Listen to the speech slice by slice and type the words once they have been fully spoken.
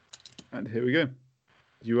And here we go.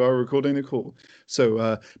 You are recording the call.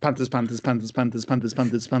 So, Panthers, Panthers, Panthers, Panthers, Panthers,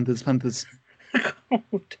 Panthers, Panthers, Panthers. Calm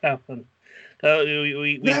down.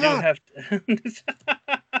 We do Never! have to.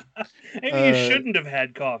 Maybe you Uh, shouldn't have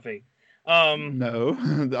had coffee. Um, no,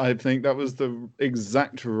 I think that was the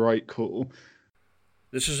exact right call.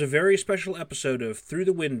 this is a very special episode of Through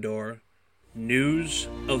the Wind Door, News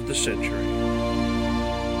of the Century.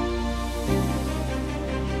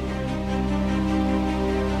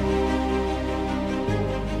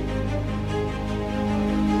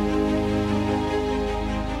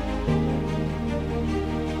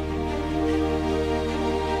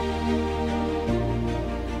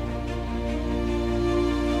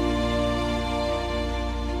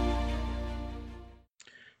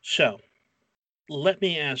 So, let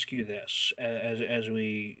me ask you this as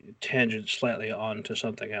we tangent slightly on to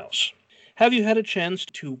something else. Have you had a chance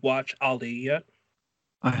to watch Ali yet?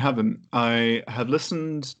 I haven't. I have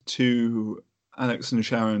listened to Alex and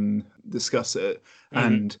Sharon discuss it, Mm-hmm.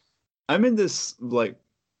 and I'm in this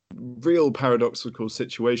real paradoxical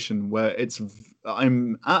situation where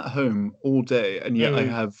I'm at home all day, and yet I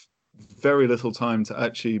Mm-hmm. have very little time to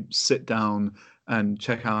actually sit down and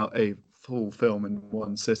check out a full film in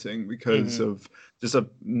one sitting because Mm-hmm. of just a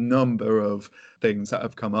number of things that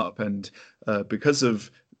have come up, and because of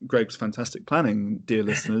Greg's fantastic planning, dear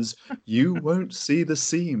listeners, you won't see the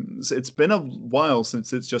seams. It's been a while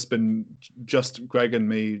since it's just been just Greg and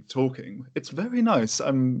me talking. It's very nice.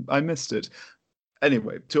 I missed it.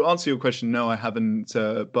 Anyway, to answer your question, no, I haven't,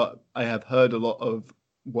 but I have heard a lot of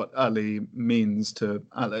what Ali means to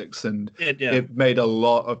Alex, and Yeah. it made a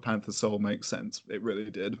lot of Panther Soul make sense. It really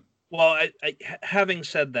did. Well, having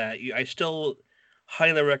said that, I still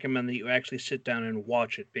highly recommend that you actually sit down and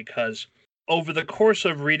watch it because over the course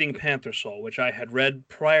of reading Panther Soul, which I had read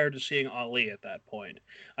prior to seeing Ali at that point,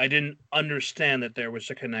 I didn't understand that there was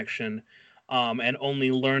a connection, and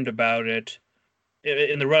only learned about it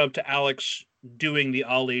in the run up to Alex doing the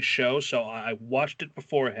Ali show. So I watched it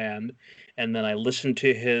beforehand, and then I listened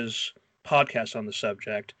to his podcast on the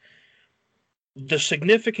subject. The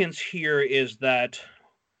significance here is that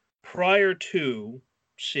prior to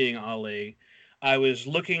seeing Ali, I was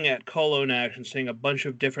looking at Kolo Nash and seeing a bunch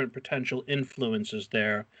of different potential influences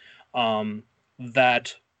there,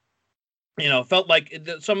 that felt like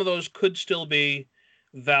some of those could still be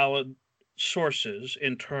valid sources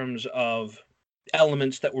in terms of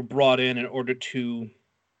elements that were brought in order to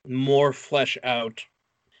more flesh out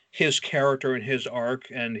his character and his arc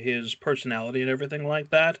and his personality and everything like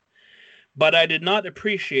that. But I did not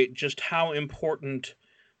appreciate just how important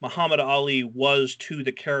Muhammad Ali was to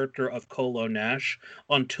the character of Kolo Nash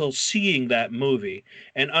until seeing that movie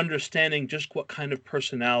and understanding just what kind of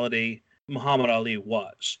personality Muhammad Ali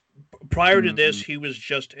was. Prior to this, Mm. he was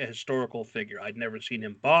just a historical figure. I'd never seen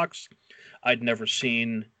him box. I'd never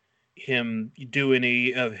seen him do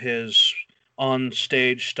any of his on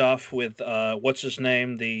stage stuff with what's his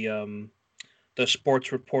name, the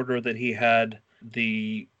sports reporter that he had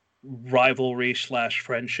the rivalry slash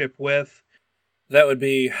friendship with. That would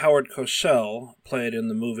be Howard Cosell, played in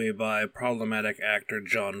the movie by problematic actor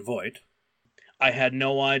Jon Voight. I had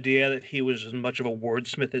no idea that he was as much of a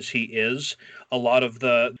wordsmith as he is. A lot of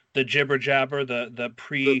the jibber jabber, the The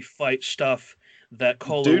pre-fight stuff that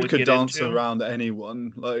Kolo dude would could get dance into. around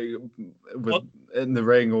anyone, with Well, in the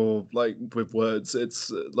ring or with words.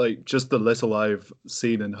 It's just the little I've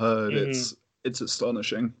seen and heard. mhm. It's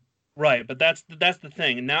astonishing. Right, but that's the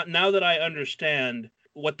thing. Now that I understand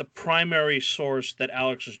what the primary source that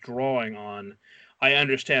Alex is drawing on, I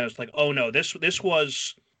understand it's like, oh no, this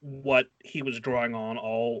was what he was drawing on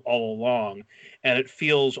all along, and it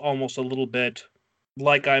feels almost a little bit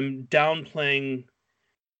like I'm downplaying,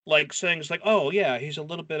 like saying it's like, oh yeah, he's a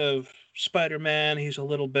little bit of Spider-Man, he's a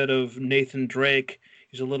little bit of Nathan Drake,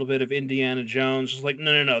 he's a little bit of Indiana Jones. It's like,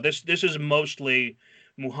 no. This is mostly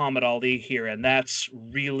Muhammad Ali here, and that's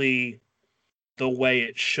really the way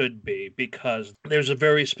it should be because there's a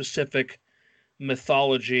very specific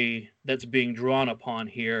mythology that's being drawn upon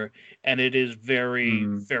here, and it is very,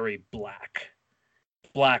 Mm. very black.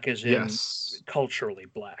 Black as in Yes. culturally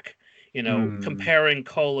black. Mm. Comparing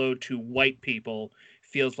Kolo to white people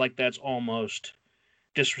feels like that's almost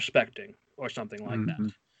disrespecting or something like that.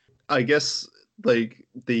 Mm. I guess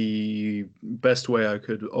the best way I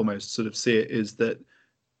could almost sort of see it is that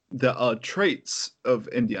there are traits of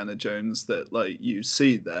Indiana Jones that you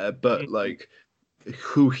see there, but Mm-hmm.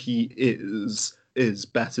 who he is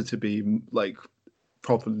better to be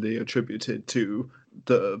properly attributed to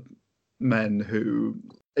the men who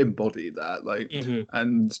embody that, Mm-hmm.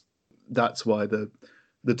 and that's why the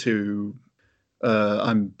two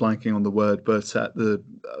I'm blanking on the word, but at the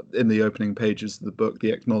in the opening pages of the book,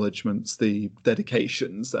 the acknowledgements, the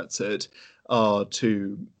dedications, that's it, are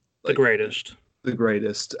to The like greatest. the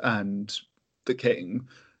greatest and the king,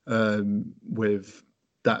 with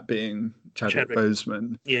that being Chadwick Chadwick.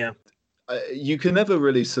 Boseman. Yeah. You can never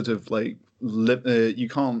really sort of like you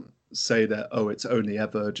can't say that, oh, it's only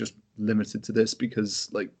ever just limited to this, because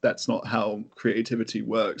like that's not how creativity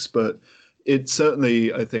works. But it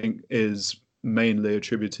certainly, I think, is mainly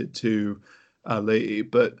attributed to Ali.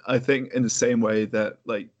 But I think in the same way that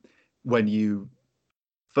like when you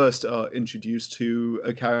first are introduced to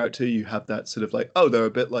a character, you have that sort of like, oh, they're a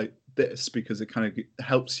bit like this, because it kind of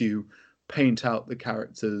helps you paint out the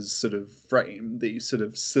character's sort of frame, the sort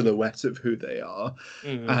of silhouette of who they are.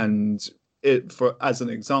 Hmm. And it, for as an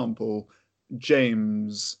example,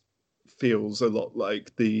 James feels a lot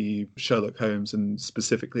like the Sherlock Holmes, and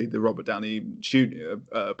specifically the Robert Downey Jr.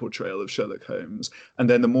 Portrayal of Sherlock Holmes. And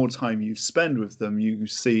then the more time you spend with them, you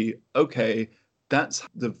see, okay, that's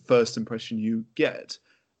the first impression you get.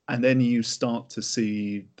 And then you start to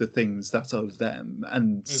see the things that are them.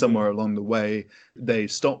 And Hmm. somewhere along the way, they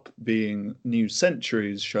stop being New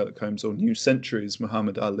Centuries Sherlock Holmes or New Centuries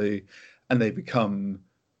Muhammad Ali, and they become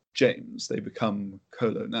James. They become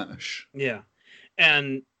Kolo Nash. Yeah.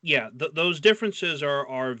 And yeah, those differences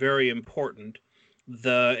are very important.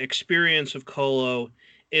 The experience of Kolo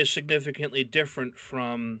is significantly different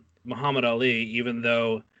from Muhammad Ali, even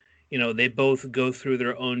though, they both go through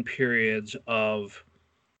their own periods of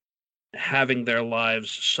having their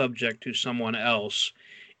lives subject to someone else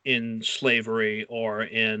in slavery or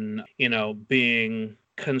in, being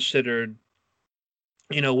considered,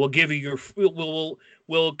 we'll give you your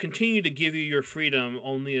we'll continue to give you your freedom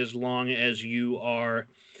only as long as you are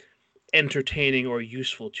entertaining or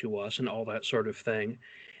useful to us and all that sort of thing.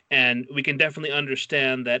 And we can definitely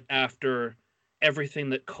understand that after everything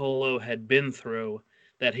that Kolo had been through,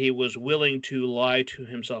 that he was willing to lie to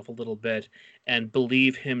himself a little bit and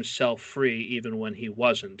believe himself free even when he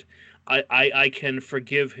wasn't. I can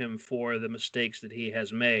forgive him for the mistakes that he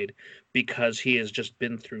has made because he has just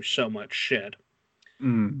been through so much shit.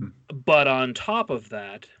 Mm. But on top of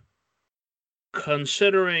that,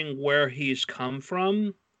 considering where he's come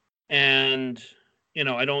from, and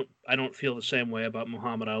I don't feel the same way about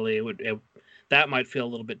Muhammad Ali. That might feel a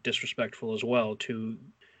little bit disrespectful as well to view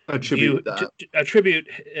Attribute to, that. to attribute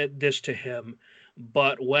this to him.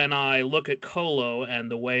 But when I look at Kolo and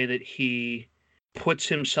the way that he puts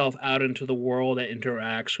himself out into the world and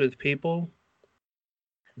interacts with people,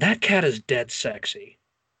 that cat is dead sexy.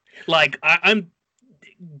 Like I'm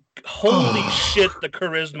holy shit, Oh, the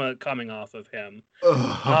charisma coming off of him.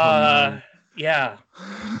 oh Uh man. yeah.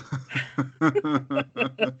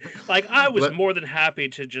 Like I was Let, more than happy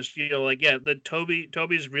to just, like, yeah, the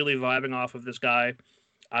Toby's really vibing off of this guy.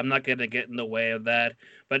 I'm not going to get in the way of that.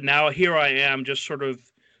 But now here I am just sort of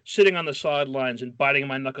sitting on the sidelines and biting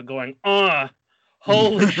my knuckle going,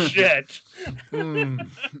 holy shit. Hmm.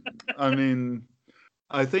 I mean,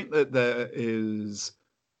 I think that there is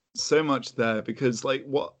so much there, because like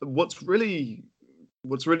what's really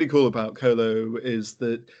cool about Kolo is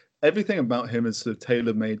that everything about him is sort of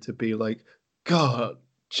tailor made to be like, God,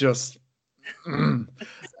 just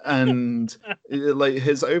and like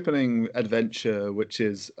his opening adventure, which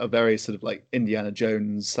is a very sort of like Indiana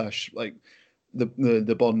Jones slash like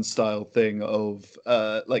the Bond style thing of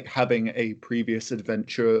like having a previous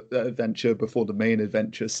adventure before the main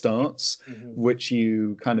adventure starts, Hmm. which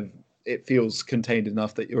you kind of, it feels contained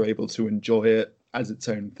enough that you're able to enjoy it as its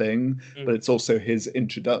own thing, but Hmm. it's also his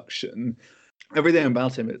introduction. Everything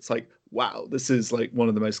about him, it's like, wow, this is like one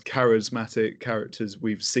of the most charismatic characters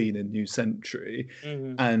we've seen in New Century.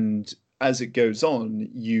 Hmm. And as it goes on,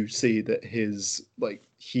 you see that his like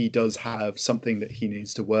he does have something that he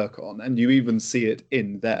needs to work on. And you even see it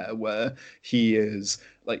in there where he is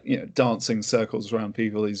like, dancing circles around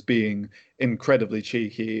people. He's being incredibly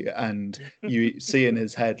cheeky, and you see in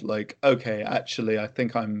his head like, okay, actually I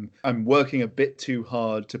think I'm working a bit too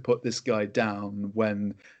hard to put this guy down,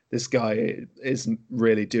 when this guy isn't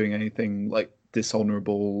really doing anything like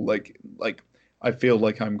dishonorable. Like I feel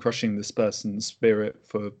like I'm crushing this person's spirit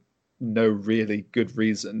for no really good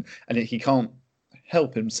reason, and he can't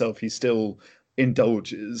help himself. He still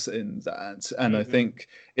indulges in that, and I Hmm. think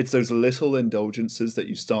it's those little indulgences that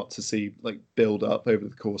you start to see like build up over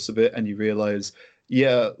the course of it, and you realize,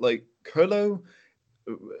 yeah, like Kolo,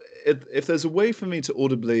 if there's a way for me to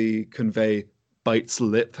audibly convey bites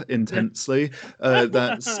lip intensely,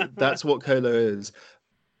 that's what Kolo is.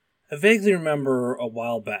 I vaguely remember a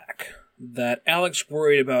while back that Alex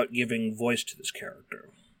worried about giving voice to this character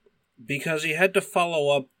because he had to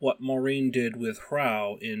follow up what Maureen did with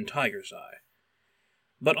Hrao in Tiger's Eye.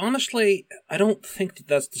 But honestly, I don't think that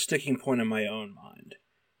that's the sticking point in my own mind,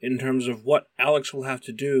 in terms of what Alex will have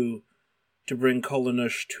to do to bring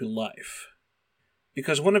Kolanush to life.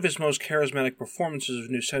 Because one of his most charismatic performances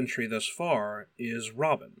of New Century thus far is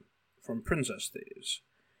Robin, from Princess Thieves.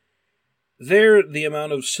 There, the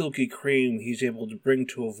amount of silky cream he's able to bring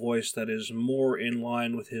to a voice that is more in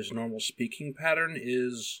line with his normal speaking pattern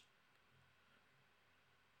is...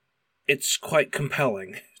 it's quite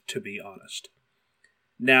compelling, to be honest.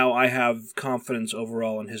 Now, I have confidence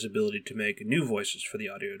overall in his ability to make new voices for the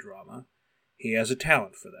audio drama. He has a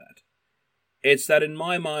talent for that. It's that in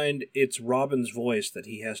my mind, it's Robin's voice that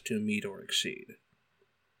he has to meet or exceed.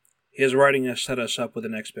 His writing has set us up with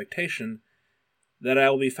an expectation that I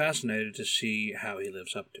will be fascinated to see how he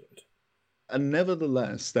lives up to it. And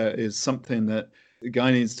nevertheless, there is something that the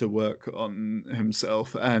guy needs to work on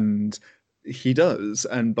himself, and he does.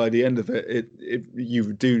 And by the end of it,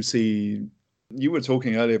 you do see... You were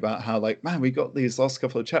talking earlier about how, like, man, we got these last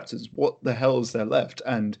couple of chapters. What the hell is there left?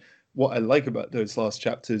 And what I like about those last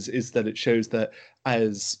chapters is that it shows that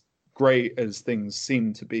as great as things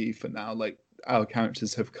seem to be for now, like, our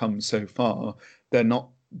characters have come so far, they're not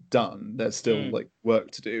done. There's still like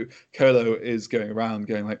work to do. Kolo is going around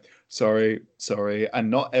going like, sorry, and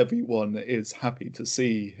not everyone is happy to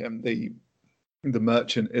see him. The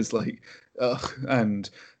merchant is like, ugh, and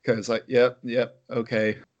Kolo's like, yep,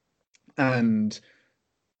 okay. And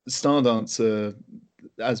Stardancer,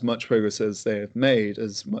 as much progress as they have made,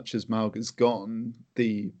 as much as Maug is gone,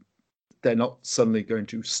 they're not suddenly going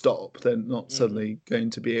to stop. They're not suddenly going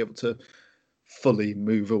to be able to fully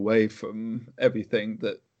move away from everything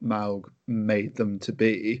that Maug made them to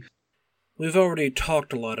be. We've already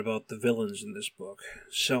talked a lot about the villains in this book,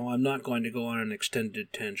 so I'm not going to go on an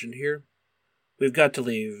extended tangent here. We've got to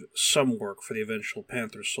leave some work for the eventual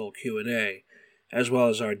Panther Soul Q&A, as well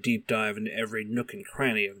as our deep dive into every nook and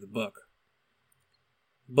cranny of the book.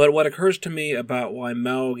 But what occurs to me about why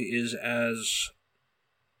Maug is as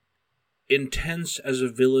intense as a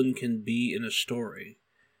villain can be in a story,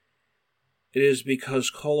 it is because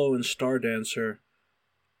Kolo and Stardancer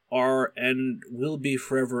are and will be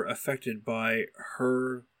forever affected by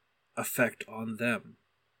her effect on them.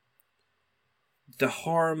 The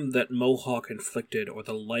harm that Mohawk inflicted or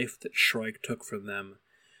the life that Shrike took from them,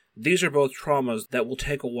 these are both traumas that will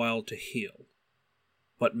take a while to heal.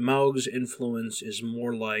 But Maug's influence is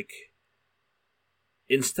more like,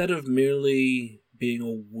 instead of merely being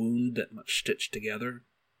a wound that must stitch together,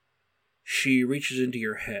 she reaches into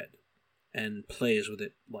your head and plays with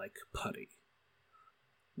it like putty,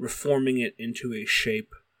 reforming it into a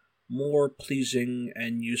shape more pleasing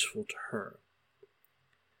and useful to her.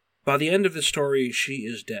 By the end of the story, she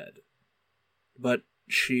is dead, but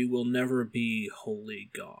she will never be wholly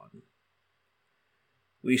gone.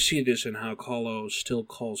 We see this in how Kolo still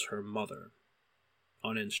calls her mother,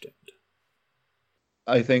 on instinct.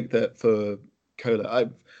 I think that for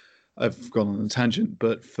Kolo, I've gone on a tangent,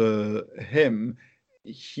 but for him,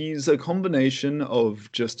 he's a combination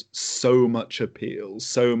of just so much appeal,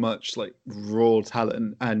 so much like raw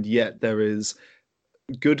talent, and yet there is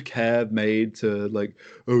good care made to like,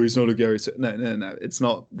 oh, he's not a Gary. No. It's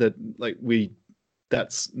not that like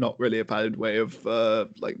that's not really a valid way of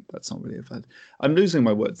that's not really a valid. I'm losing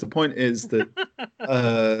my words. The point is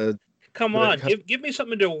that come on, give me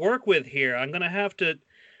something to work with here. I'm gonna have to.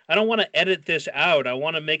 I don't want to edit this out. I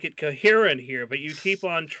want to make it coherent here, but you keep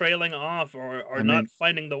on trailing off or not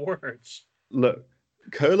finding the words. Look,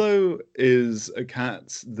 Kolo is a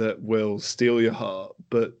cat that will steal your heart,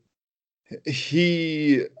 but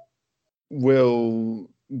he will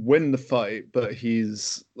win the fight, but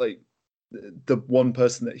he's like the one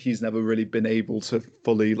person that he's never really been able to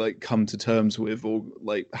fully like come to terms with or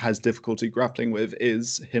like has difficulty grappling with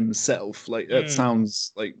is himself. Like that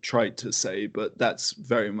sounds like trite to say, but that's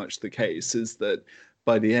very much the case, is that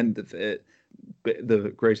by the end of it,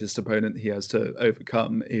 the greatest opponent he has to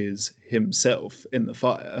overcome is himself in the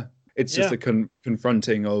fire. It's just a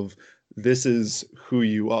confronting of, this is who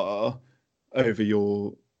you are over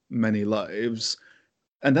your many lives.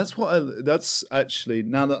 And that's actually,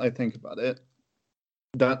 now that I think about it,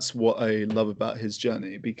 that's what I love about his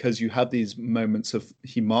journey, because you have these moments of,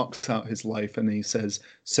 he marks out his life and he says,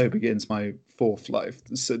 so begins my fourth life,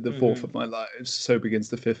 so the fourth of my lives, so begins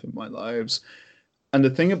the fifth of my lives. And the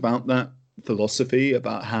thing about that philosophy,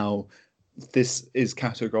 about how this is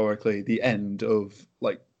categorically the end of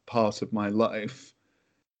like part of my life,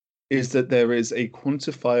 is that there is a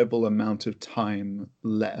quantifiable amount of time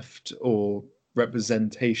left, or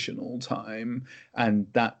representational time, and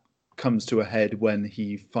that comes to a head when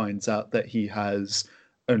he finds out that he has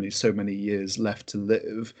only so many years left to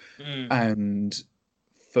live. And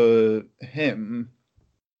for him,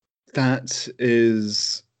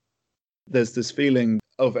 there's this feeling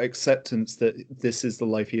of acceptance that this is the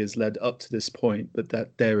life he has led up to this point, but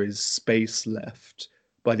that there is space left.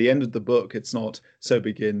 By the end of the book, it's not so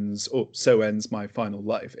begins or so ends my final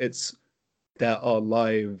life. It's there are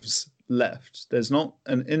lives left. There's not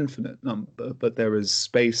an infinite number, but there is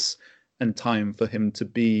space and time for him to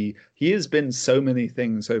be. He has been so many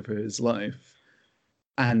things over his life,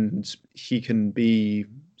 and he can be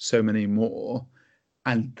so many more.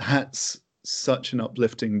 And that's such an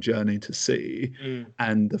uplifting journey to see.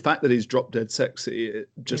 And the fact that he's drop dead sexy, it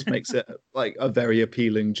just makes it like a very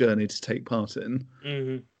appealing journey to take part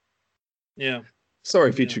in. Yeah.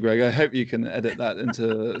 Sorry, Future Greg. I hope you can edit that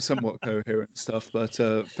into somewhat coherent stuff, but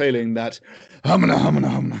failing that,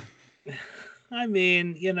 humna. I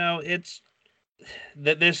mean, it's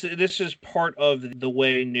that this is part of the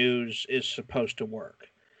way news is supposed to work.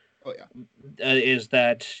 Oh yeah. Is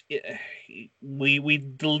that we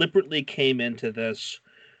deliberately came into this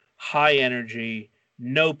high energy,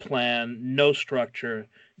 no plan, no structure,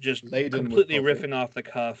 just completely riffing off the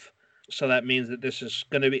cuff. So that means that this is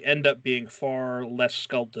going to end up being far less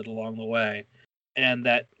sculpted along the way, and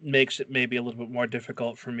that makes it maybe a little bit more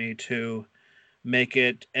difficult for me to make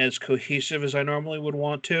it as cohesive as I normally would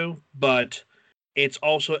want to. But it's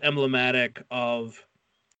also emblematic of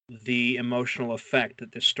the emotional effect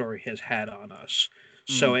that this story has had on us.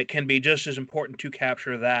 So it can be just as important to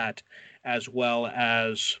capture that as well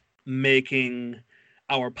as making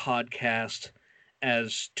our podcast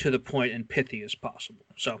as to the point and pithy as possible.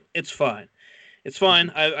 So it's fine. It's fine.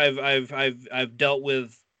 I've dealt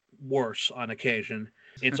with worse on occasion.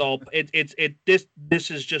 It's all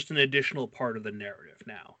this is just an additional part of the narrative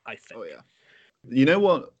now, I think. Oh yeah. You know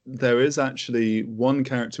what? There is actually one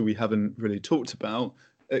character we haven't really talked about,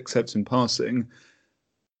 except in passing,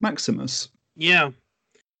 Maximus. Yeah.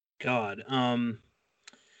 God.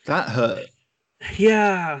 That hurt.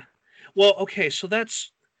 Yeah. Well, okay, so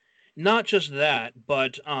that's not just that,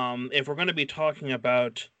 but if we're going to be talking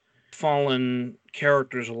about fallen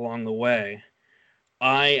characters along the way,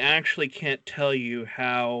 I actually can't tell you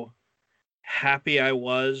how happy I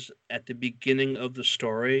was at the beginning of the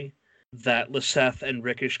story that Liseth and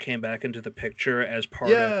Rickish came back into the picture as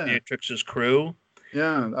part of Beatrix's crew.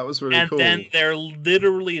 Yeah, that was really cool. And then they're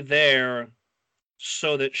literally there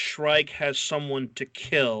so that Shrike has someone to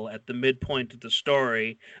kill at the midpoint of the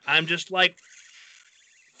story. I'm just like,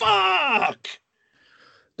 fuck!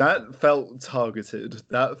 That felt targeted.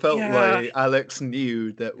 That felt like Alex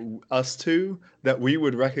knew that us two, that we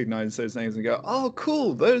would recognize those names and go, oh,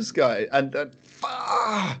 cool, those guys. And then,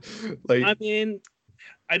 like, I mean,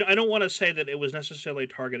 I don't want to say that it was necessarily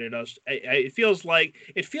targeted us. It feels like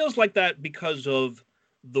that because of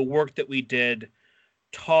the work that we did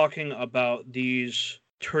talking about these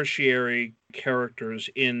tertiary characters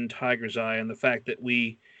in Tiger's Eye and the fact that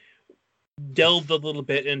we delved a little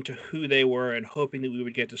bit into who they were and hoping that we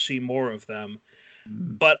would get to see more of them.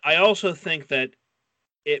 But I also think that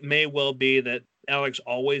it may well be that Alex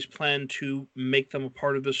always planned to make them a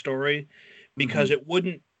part of the story because it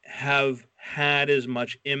wouldn't have had as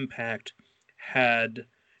much impact had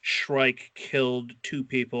Shrike killed two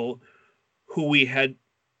people who we had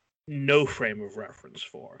no frame of reference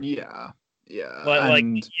for. Yeah. But like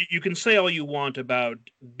you can say all you want about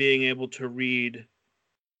being able to read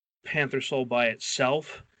Panther Soul by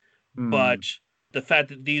itself, but the fact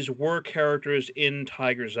that these were characters in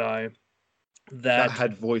Tiger's Eye that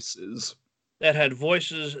had voices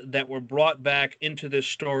that were brought back into this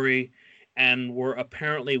story and were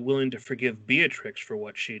apparently willing to forgive Beatrix for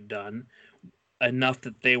what she'd done, enough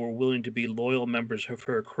that they were willing to be loyal members of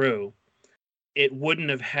her crew, it wouldn't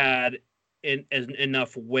have had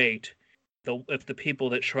enough weight if the people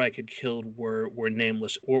that Shrike had killed were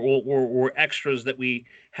nameless or extras that we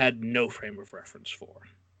had no frame of reference for.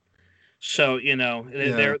 So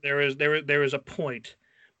there is a point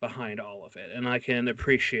behind all of it, and I can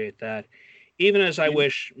appreciate that. Even as I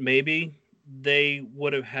wish maybe they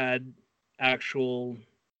would have had actual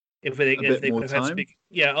if they could have had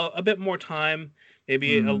a bit more time,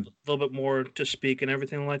 maybe a little bit more to speak and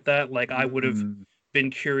everything like that. Like I would have been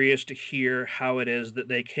curious to hear how it is that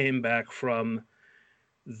they came back from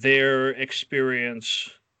their experience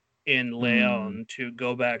in Leon to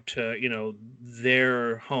go back to,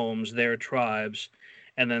 their homes, their tribes,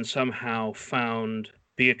 and then somehow found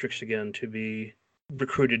Beatrix again to be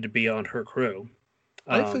recruited to be on her crew.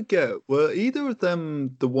 I forget, were either of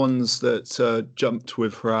them the ones that jumped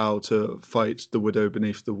with Hrao to fight the Widow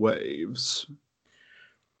beneath the waves?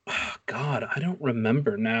 Oh, God, I don't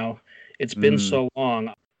remember now. It's been Mm. so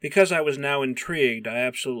long. Because I was now intrigued, I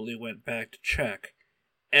absolutely went back to check.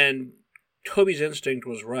 And Toby's instinct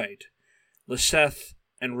was right. Lyseth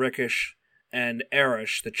and Rickish and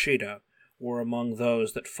Erish, the cheetah, were among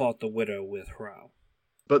those that fought the widow with Hrao.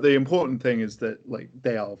 But the important thing is that like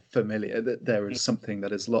they are familiar, that there is something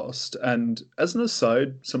that is lost. And as an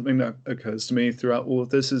aside, something that occurs to me throughout all of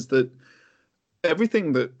this is that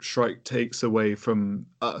everything that Shrike takes away from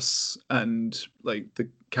us and like the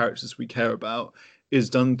characters we care about is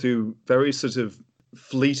done through very sort of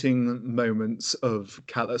fleeting moments of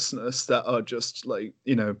callousness that are just like,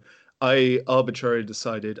 I arbitrarily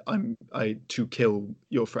decided I to kill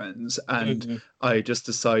your friends, and Mhm. I just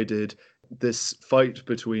decided this fight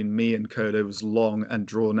between me and Kodo was long and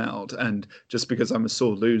drawn out, and just because I'm a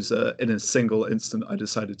sore loser, in a single instant I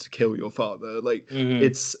decided to kill your father. Like, Mhm.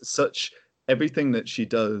 it's such everything that she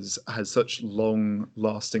does has such long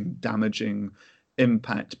lasting damaging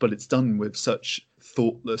impact, but it's done with such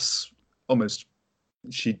thoughtless, almost,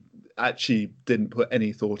 she actually didn't put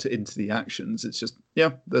any thought into the actions. It's just,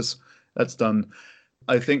 yeah, that's done.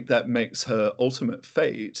 I think that makes her ultimate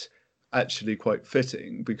fate actually quite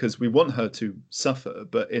fitting, because we want her to suffer,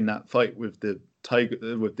 but in that fight with the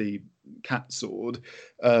tiger, with the cat sword,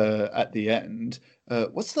 at the end,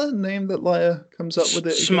 what's the name that Laia comes up with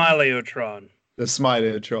it again? Smileyotron. The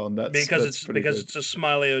Smileyotron. That's pretty Because good. it's a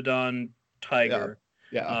Smileyodon Yeah, tiger.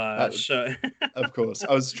 yeah. So Of course.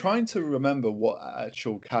 I was trying to remember what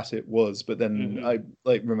actual cat it was, but then Mhm. I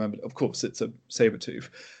like remembered, of course, it's a saber tooth.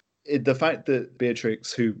 The fact that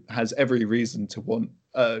Beatrix, who has every reason to want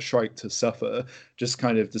Shrike to suffer, just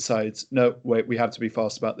kind of decides, no, wait, we have to be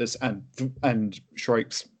fast about this, and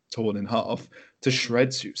Shrike's torn in half to Mhm.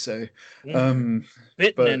 shreds, you say. Mhm. Um,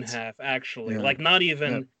 Bitten in but half, actually. yeah, Like, not yeah.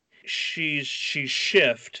 even she's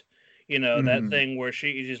shift, that Mm, thing where she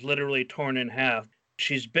is literally torn in half.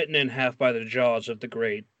 She's bitten in half by the jaws of the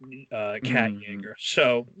great cat mm. Jaeger.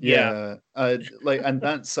 So yeah. Yeah, like, and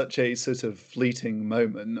that's such a sort of fleeting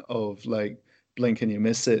moment of like blink and you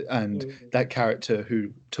miss it, and Mhm. that character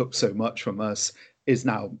who took so much from us is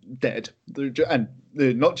now dead, and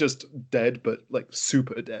they're not just dead, but like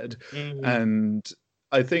super dead. Mhm. And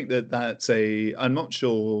I think that that's a. I'm not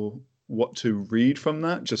sure what to read from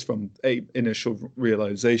that, just from a initial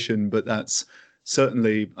realization, but that's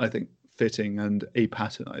certainly, I think, fitting and a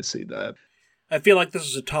pattern I see there. I feel like this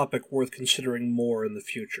is a topic worth considering more in the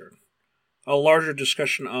future. A larger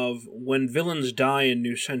discussion of when villains die in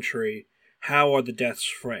New Century, how are the deaths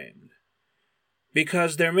framed?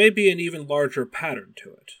 Because there may be an even larger pattern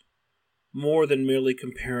to it, more than merely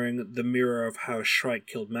comparing the mirror of how Shrike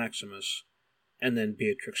killed Maximus and then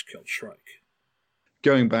Beatrix killed Shrike.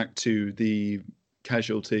 Going back to the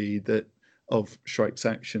casualty that of Shrike's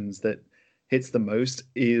actions that hits the most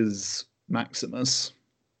is Maximus.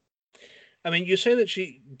 I mean, you say that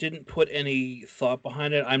she didn't put any thought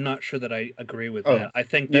behind it. I'm not sure that I agree with Oh, that. I yeah,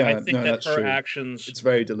 think no, that that's her true. actions, It's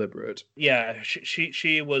very deliberate. yeah,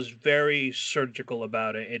 she was very surgical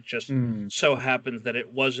about it. It just Mm, so happens that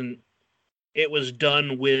it was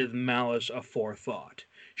done with malice aforethought.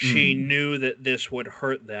 She mm, knew that this would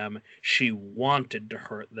hurt them. She wanted to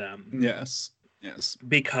hurt them yes, yes.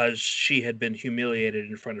 because she had been humiliated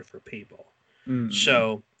in front of her people. Mm,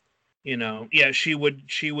 So, yeah, she would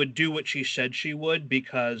do what she said she would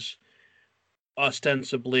because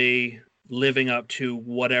ostensibly living up to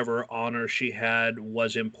whatever honor she had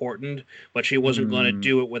was important, but she wasn't going to mm,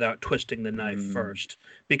 do it without twisting the knife mm. first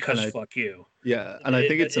And because I, fuck you. yeah, and I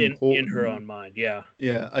think it's In her important. own mind, yeah.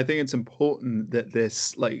 Yeah, I think it's important that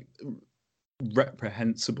this like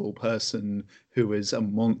reprehensible person who is a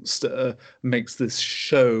monster makes this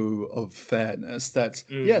show of fairness that,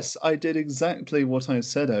 Mm, yes, I did exactly what I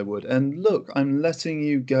said I would, and look, I'm letting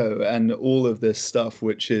you go, and all of this stuff,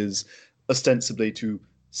 which is ostensibly to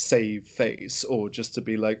save face, or just to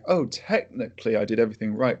be like, oh, technically I did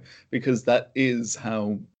everything right, because that is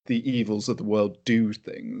how the evils of the world do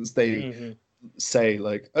things. They hmm say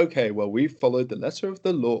like, okay, well, we've followed the letter of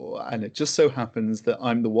the law, and it just so happens that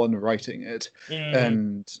I'm the one writing it. hmm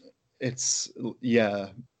And it's, yeah,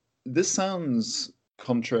 this sounds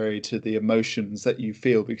contrary to the emotions that you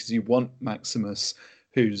feel, because you want Maximus,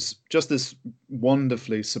 who's just this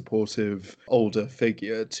wonderfully supportive older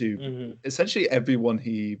figure, to hmm essentially everyone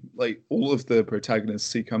he, like all of the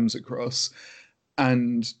protagonists he comes across.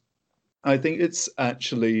 And I think it's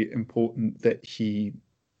actually important that he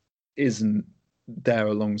isn't there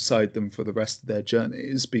alongside them for the rest of their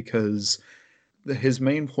journeys, because his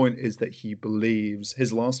main point is that he believes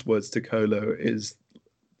his last words to Kolo is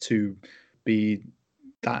to be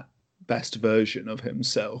that best version of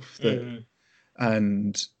himself that hmm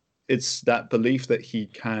And it's that belief that he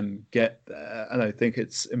can get there. And I think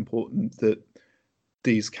it's important that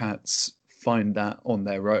these cats find that on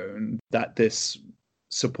their own, that this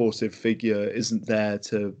supportive figure isn't there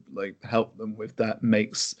to like help them with that,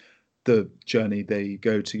 makes the journey they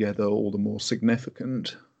go together all the more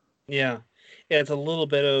significant. Yeah. Yeah, it's a little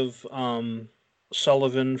bit of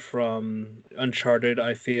Sullivan from Uncharted,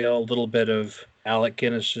 I feel. A little bit of Alec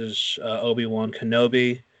Guinness's Obi-Wan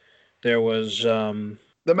Kenobi. There was, The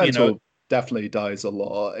you know, mentor definitely dies a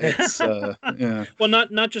lot. It's yeah. well,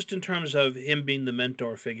 not just in terms of him being the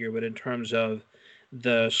mentor figure, but in terms of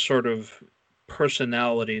the sort of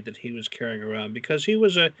personality that he was carrying around, because he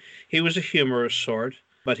was a humorous sort,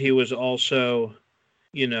 but he was also,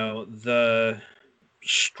 the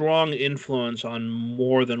strong influence on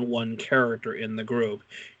more than one character in the group.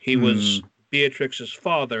 He was Mm, Beatrix's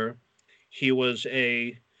father. He was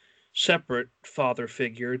a separate father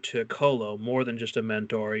figure to Kolo, more than just a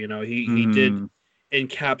mentor. He did mm,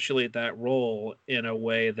 encapsulate that role in a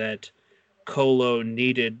way that Kolo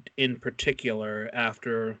needed, in particular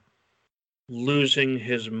after losing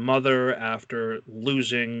his mother, after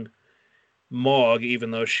losing Maug,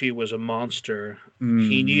 even though she was a monster. He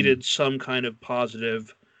mm, needed some kind of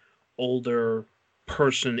positive older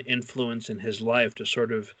person influence in his life to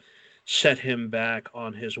sort of set him back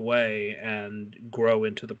on his way and grow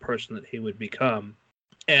into the person that he would become.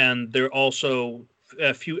 And there are also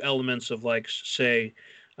a few elements of, like, say,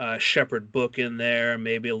 Shepherd Book in there,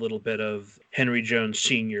 maybe a little bit of Henry Jones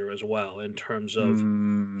Sr. as well, in terms of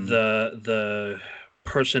mm, the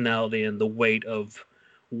personality and the weight of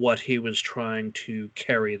what he was trying to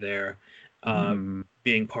carry there, uh, mm,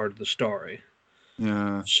 being part of the story.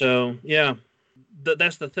 yeah. So yeah,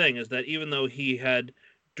 that's the thing, is that even though he had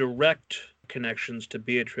direct connections to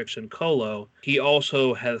Beatrix and Kolo, he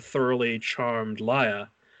also had thoroughly charmed Leia,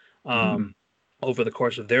 Mm, um, over the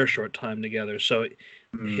course of their short time together. So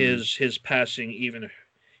mm, his passing even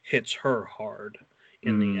hits her hard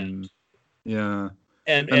in the mm, end. yeah.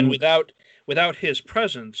 And And without his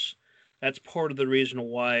presence, that's part of the reason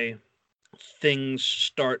why things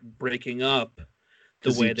start breaking up the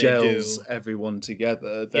because he way they gels do. everyone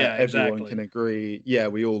together, that Yeah, everyone can exactly. agree, yeah,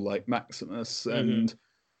 we all like Maximus. Hmm. And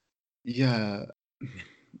yeah,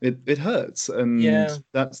 it hurts. And Yeah.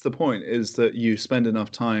 that's the point, is that you spend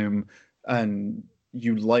enough time and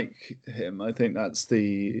you like him. I think that's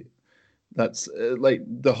like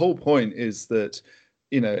the whole point, is that,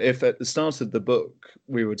 if at the start of the book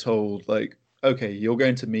we were told, like, okay, you're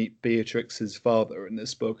going to meet Beatrix's father in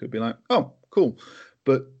this book, it'd be like, oh, cool.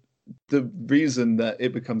 But the reason that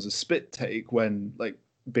it becomes a spit take when, like,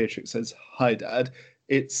 Beatrix says, hi dad,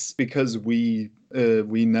 it's because we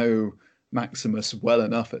know Maximus well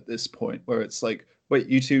enough at this point where it's like, wait,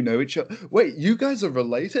 you two know each other, wait, you guys are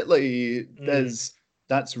related, like, Mm,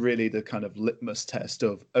 that's really the kind of litmus test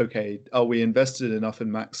of, okay, are we invested enough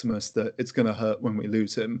in Maximus that it's going to hurt when we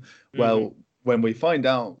lose him? hmm. Well, when we find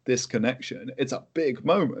out this connection, it's a big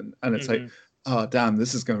moment, and it's like, Hmm. oh damn,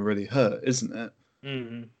 this is going to really hurt, isn't it?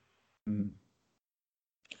 Hmm. Mm.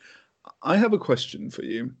 I have a question for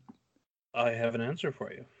you. I have an answer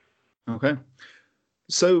for you. Okay.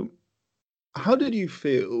 So, how did you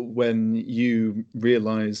feel when you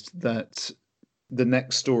realized that the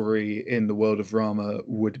next story in the world of Rama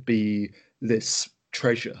would be this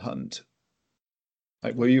treasure hunt?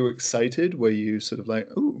 Like, were you excited? Were you sort of like,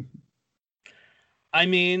 ooh, I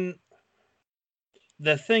mean,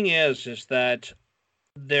 the thing is that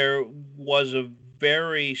there was a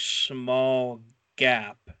very small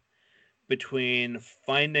gap between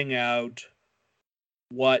finding out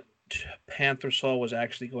what Panther Soul was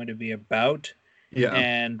actually going to be about yeah,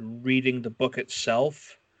 and reading the book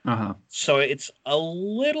itself. uh-huh. So it's a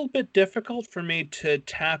little bit difficult for me to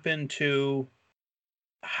tap into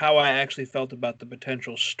how I actually felt about the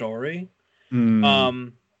potential story. Mm,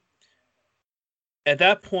 Um, at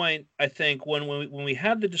that point, I think when we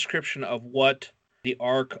had the description of what the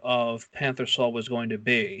arc of Panther Soul was going to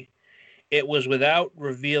be, it was without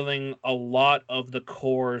revealing a lot of the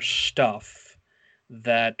core stuff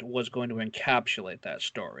that was going to encapsulate that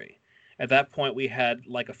story. At that point, we had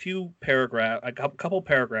like a couple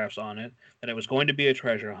paragraphs on it, that it was going to be a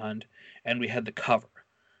treasure hunt, and we had the cover.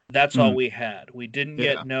 That's all mm, we had. We didn't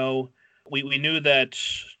yet yeah. know. We knew that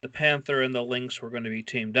the Panther and the Lynx were going to be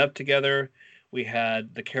teamed up together. We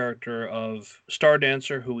had the character of Star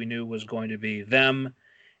Dancer, who we knew was going to be them.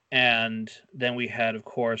 And then we had, of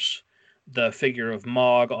course, the figure of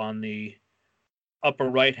Maug on the upper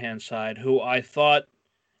right hand side, who I thought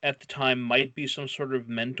at the time might be some sort of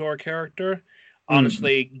mentor character. Mm,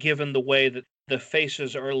 Honestly, given the way that the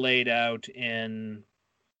faces are laid out in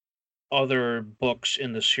other books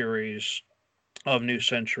in the series of New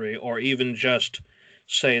Century, or even just,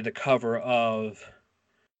 say, the cover of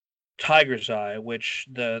Tiger's Eye, which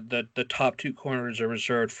the top two corners are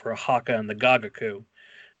reserved for Haka and the Gagaku,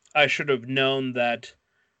 I should have known that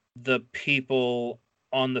the people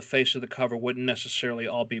on the face of the cover wouldn't necessarily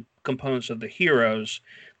all be components of the heroes,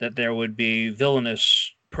 that there would be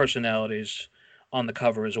villainous personalities on the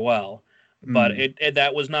cover as well. But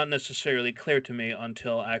that was not necessarily clear to me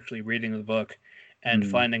until actually reading the book and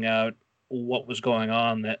finding out what was going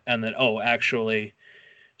on, actually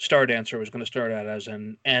Stardancer was going to start out as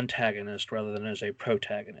an antagonist rather than as a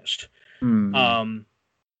protagonist.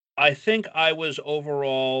 I think I was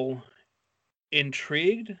overall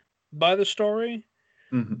intrigued by the story,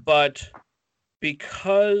 but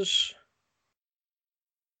because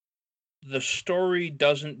the story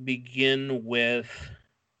doesn't begin with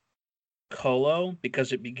Kolo,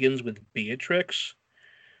 because it begins with Beatrix,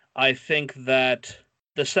 I think that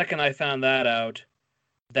the second I found that out,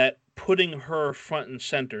 that putting her front and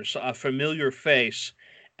center, so a familiar face,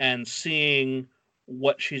 and seeing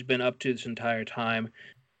what she's been up to this entire time.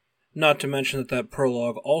 Not to mention that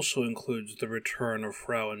prologue also includes the return of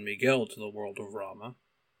Frau and Miguel to the world of Rama.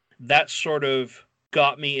 That sort of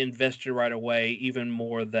got me invested right away, even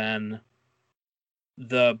more than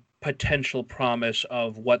the potential promise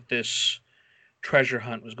of what this treasure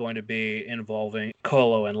hunt was going to be involving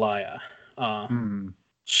Kolo and Laya.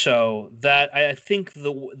 So that, I think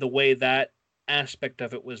the way that aspect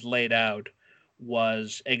of it was laid out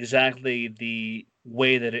was exactly the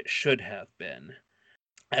way that it should have been,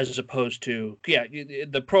 as opposed to,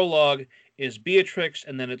 the prologue is Beatrix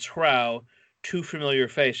and then it's Frau, two familiar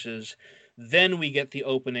faces. Then we get the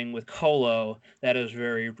opening with Kolo that is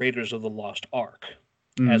very Raiders of the Lost Ark,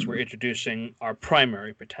 as we're introducing our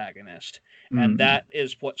primary protagonist. And that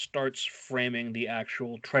is what starts framing the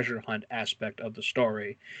actual treasure hunt aspect of the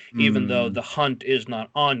story, even though the hunt is not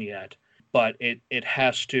on yet. But it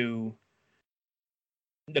has to...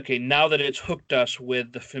 Okay, now that it's hooked us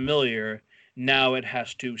with the familiar, now it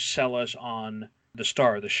has to sell us on the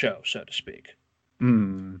star of the show, so to speak.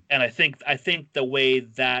 And I think the way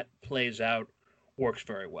that plays out works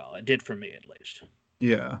very well. It did for me, at least.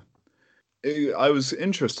 Yeah. I was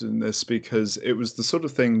interested in this because it was the sort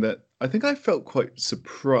of thing that I think I felt quite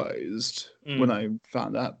surprised when I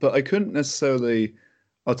found that, but I couldn't necessarily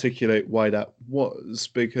articulate why that was,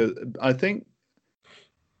 because I think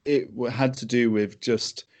it had to do with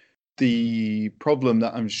just the problem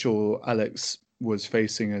that I'm sure Alex was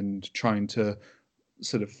facing and trying to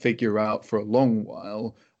sort of figure out for a long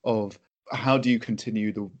while, of how do you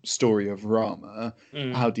continue the story of Rama?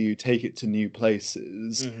 How do you take it to new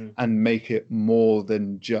places and make it more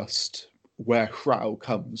than just where Frau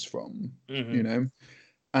comes from, you know?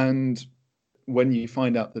 And when you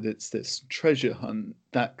find out that it's this treasure hunt,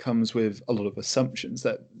 that comes with a lot of assumptions.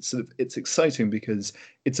 That sort of, it's exciting because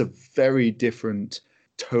it's a very different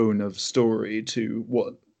tone of story to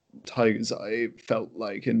what Tiger's Eye felt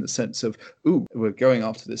like, in the sense of, ooh, we're going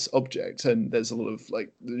after this object, and there's a lot of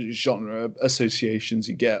like genre associations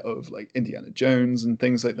you get of like Indiana Jones and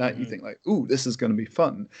things like that. You think like, ooh, this is going to be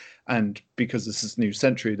fun. And because this is New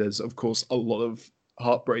Century, there's of course a lot of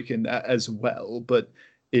heartbreak in that as well, but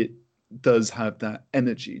it does have that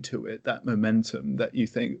energy to it, that momentum, that you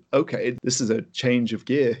think, okay, this is a change of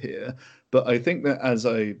gear here. But I think that as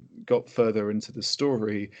I got further into the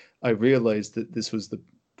story, I realized that this was the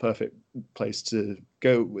perfect place to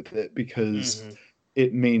go with it, because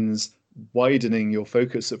it means widening your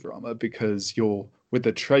focus of Rama, because you're with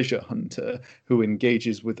a treasure hunter who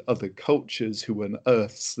engages with other cultures, who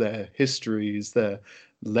unearths their histories, their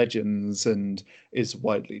legends, and is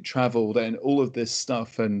widely traveled and all of this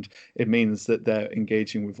stuff. And it means that they're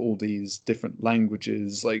engaging with all these different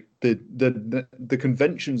languages. Like the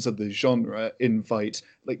conventions of the genre invite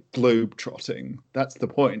like globe trotting. That's the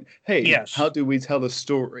point. Hey, yes, how do we tell a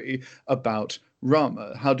story about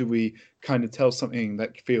Rama? How do we kind of tell something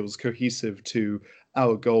that feels cohesive to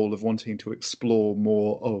our goal of wanting to explore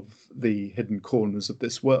more of the hidden corners of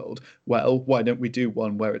this world? Well, why don't we do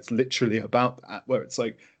one where it's literally about that, where it's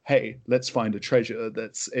like, hey, let's find a treasure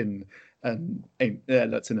that's in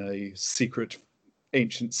a secret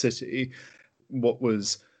ancient city. What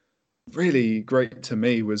was really great to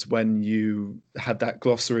me was when you had that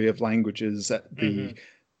glossary of languages at the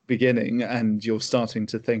beginning, and you're starting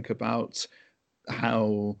to think about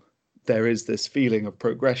how there is this feeling of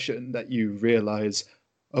progression, that you realize,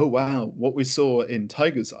 oh wow, what we saw in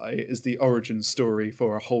Tiger's Eye is the origin story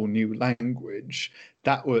for a whole new language.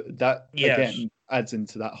 That yes, again adds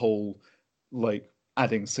into that whole like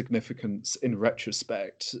adding significance in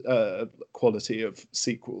retrospect, quality of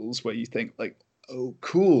sequels where you think like, oh,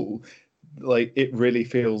 cool. Like it really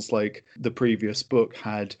feels like the previous book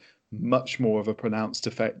had much more of a pronounced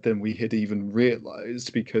effect than we had even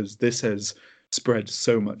realized, because this has spread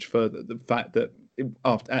so much further. The fact that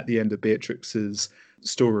after at the end of Beatrix's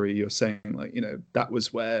story, you're saying like, that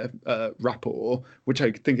was where Rapport, which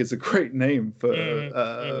I think is a great name for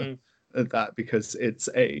that, because it's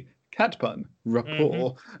a cat pun,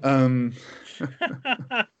 rapport. Well,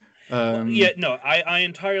 yeah, no, I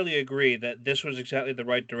entirely agree that this was exactly the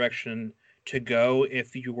right direction to go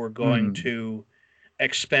if you were going to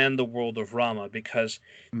expand the world of Rama, because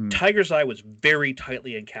Tiger's Eye was very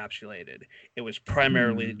tightly encapsulated. It was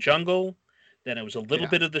primarily jungle, then it was a little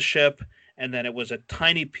bit of the ship, and then it was a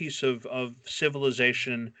tiny piece of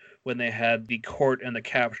civilization when they had the court and the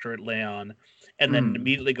capture at Leon, and then it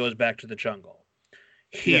immediately goes back to the jungle.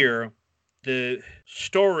 Here, the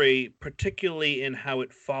story, particularly in how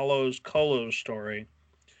it follows Kolo's story,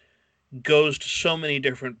 goes to so many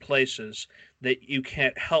different places that you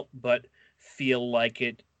can't help but feel like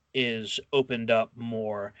it is opened up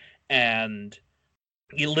more, and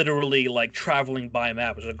you literally like traveling by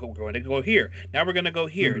map. It's like, we're going to go here. Now we're going to go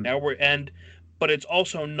here. Now but it's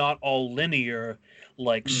also not all linear,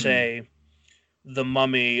 like say The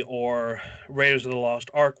Mummy or Raiders of the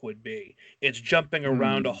Lost Ark would be. It's jumping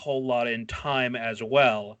around a whole lot in time as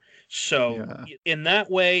well. So in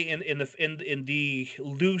that way, in the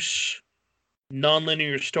loose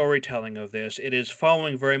nonlinear storytelling of this, it is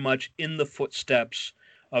following very much in the footsteps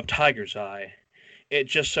of Tiger's Eye. It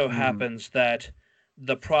just so happens that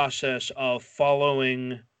the process of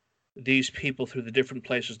following these people through the different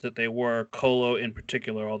places that they were, Kolo in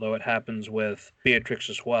particular, although it happens with Beatrix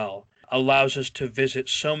as well, allows us to visit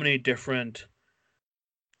so many different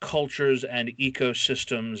cultures and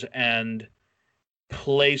ecosystems and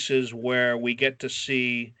places where we get to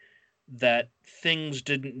see that things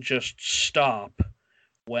didn't just stop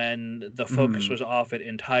when the focus was off it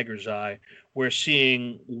in Tiger's Eye. We're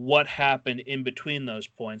seeing what happened in between those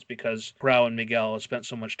points, because Grau and Miguel have spent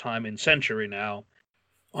so much time in Century now.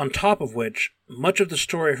 On top of which, much of the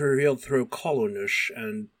story revealed through Kolonush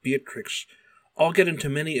and Beatrix all get into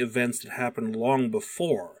many events that happened long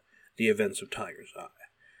before the events of Tiger's Eye.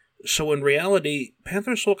 So in reality,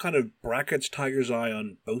 Panther Soul kind of brackets Tiger's Eye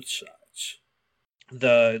on both sides.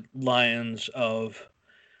 The Lions of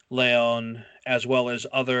Leon, as well as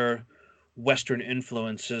other Western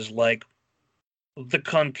influences like the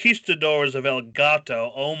Conquistadors of El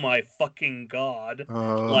Gato. Oh my fucking god!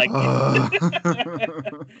 That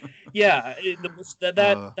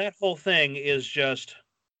whole thing is just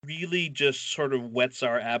really just sort of whets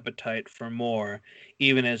our appetite for more,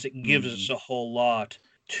 even as it gives us a whole lot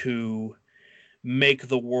to make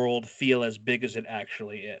the world feel as big as it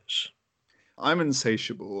actually is. I'm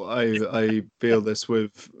insatiable. I feel this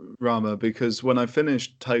with Rama, because when I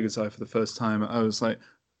finished Tiger's Eye for the first time, I was like,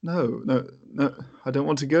 no, I don't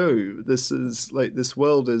want to go. This is like, this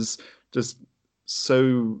world is just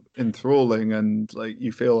so enthralling, and like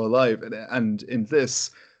you feel alive in it. And in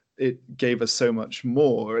this, it gave us so much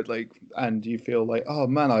more. And you feel like, oh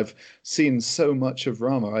man, I've seen so much of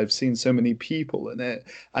Rama. I've seen so many people in it.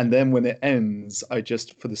 And then when it ends, I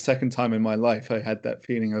just, for the second time in my life, I had that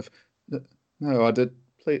feeling of, no, I did.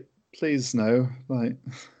 Please, no. Like,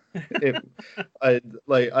 I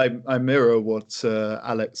mirror what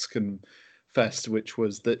Alex confessed, which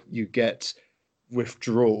was that you get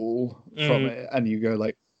withdrawal from it, and you go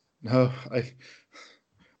like, no,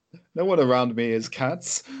 no one around me is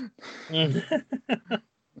cats. I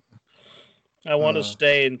want to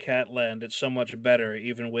stay in Catland. It's so much better,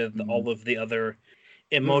 even with all of the other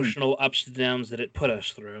emotional ups and downs that it put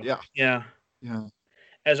us through. Yeah.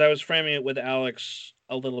 As I was framing it with Alex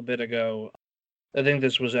a little bit ago, I think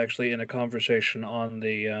this was actually in a conversation on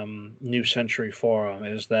the New Century forum,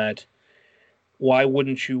 is that why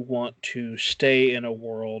wouldn't you want to stay in a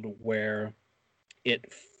world where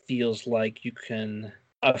it feels like you can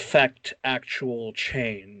affect actual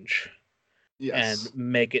change and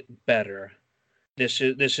make it better? This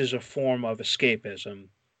is a form of escapism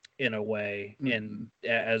in a way, in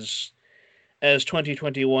as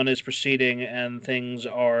 2021 is proceeding and things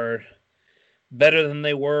are better than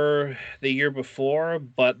they were the year before,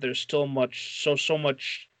 but there's still so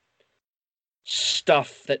much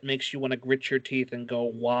stuff that makes you want to grit your teeth and go,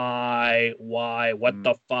 why, what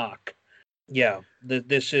the fuck? Yeah,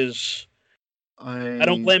 this is. I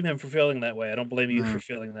don't blame him for feeling that way. I don't blame you for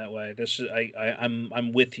feeling that way. This is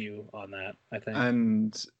I'm with you on that, I think.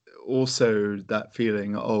 And also that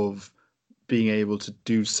feeling of being able to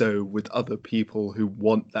do so with other people who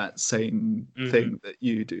want that same thing that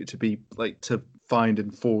you do, to be like, to find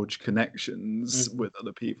and forge connections with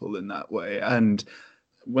other people in that way. And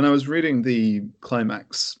when I was reading the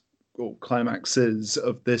climax or climaxes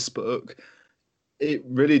of this book, it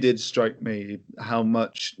really did strike me how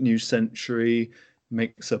much New Century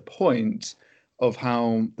makes a point of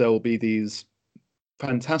how there will be these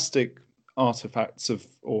fantastic artifacts of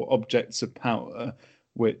or objects of power,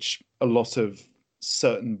 which a lot of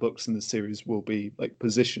certain books in the series will be like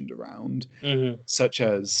positioned around, such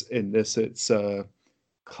as in this, it's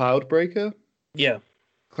Cloudbreaker. Yeah,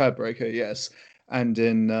 Cloudbreaker, yes, and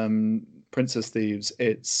in Princess Thieves,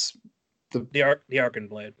 it's the Arcan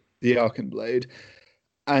Blade. The Arcan Blade.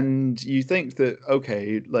 And you think that,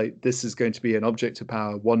 okay, like this is going to be an object of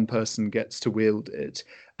power, one person gets to wield it.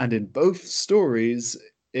 And in both stories,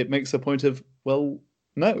 it makes a point of, well,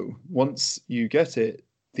 no, once you get it,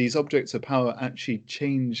 these objects of power actually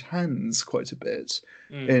change hands quite a bit.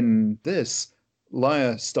 In this,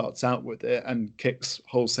 Lyra starts out with it and kicks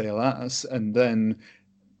wholesale ass, and then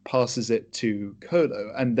passes it to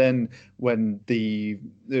Kolo, and then when the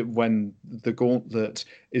gauntlet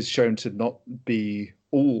is shown to not be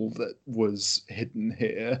all that was hidden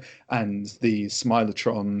here, and the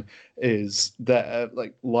Smilotron is there,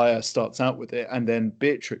 like Lyra starts out with it, and then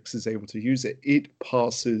Beatrix is able to use it. It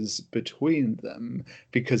passes between them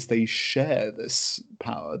because they share this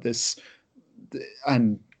power,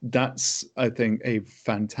 and that's, I think, a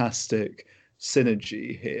fantastic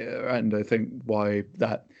synergy here, and I think why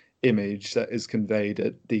that image that is conveyed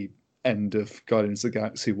at the end of Guardians of the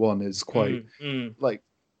Galaxy 1 is quite like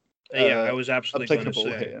I was absolutely applicable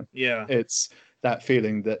going to say here. Yeah, it's that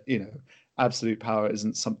feeling that, you know, absolute power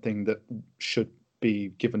isn't something that should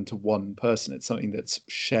be given to one person. It's something that's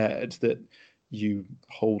shared, that you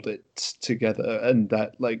hold it together, and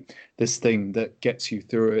that like this thing that gets you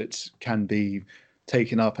through it can be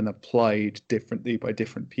taken up and applied differently by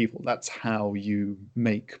different people. That's how you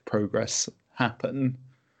make progress happen.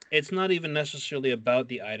 it's not even necessarily about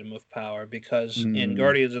the item of power, because in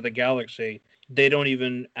Guardians of the Galaxy, they don't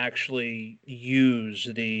even actually use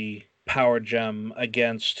the power gem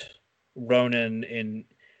against Ronan in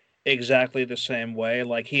exactly the same way.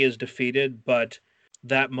 Like, he is defeated, but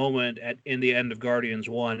that moment in the end of Guardians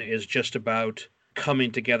 1 is just about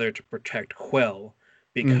coming together to protect Quill,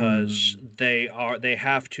 because they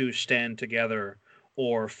have to stand together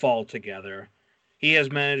or fall together. He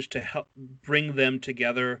has managed to help bring them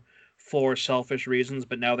together for selfish reasons,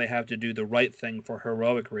 but now they have to do the right thing for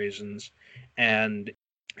heroic reasons. And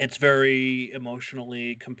it's very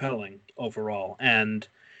emotionally compelling overall. And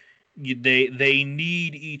they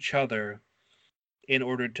need each other in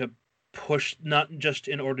order to push, not just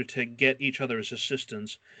in order to get each other's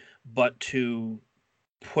assistance, but to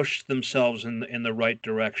push themselves in the right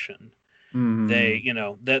direction. They, you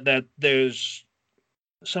know, that there's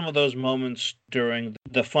some of those moments during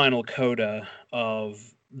the final coda of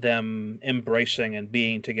them embracing and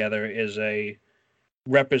being together is a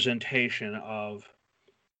representation of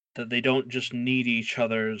that they don't just need each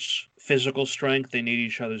other's physical strength, they need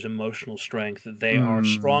each other's emotional strength. That they are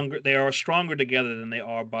stronger together than they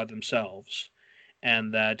are by themselves,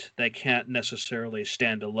 and that they can't necessarily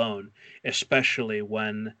stand alone, especially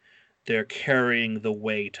when they're carrying the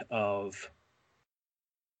weight of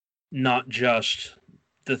not just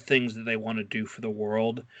the things that they want to do for the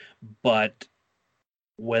world, but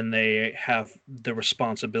when they have the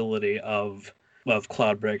responsibility of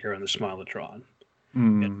Cloudbreaker and the Smilotron.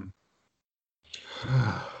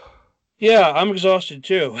 Yeah, I'm exhausted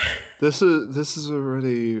too. This is a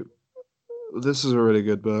really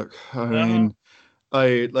good book. I mean,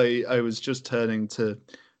 I was just turning to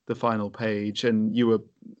the final page, and you were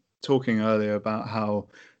talking earlier about how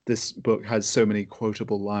this book has so many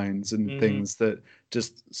quotable lines and things that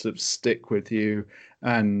just sort of stick with you.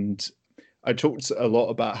 And I talked a lot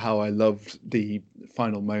about how I loved the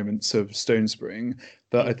final moments of Stone Spring,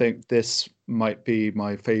 but I think this might be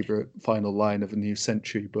my favorite final line of a New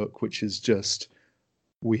Century book, which is just,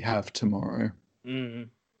 "We have tomorrow."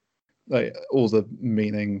 Like all the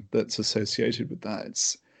meaning that's associated with that.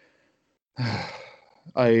 It's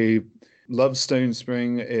I love Stone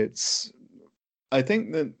Spring. I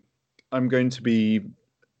think that I'm going to be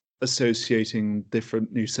associating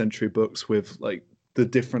different New Century books with like the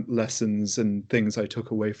different lessons and things I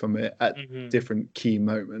took away from it at different key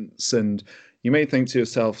moments. And you may think to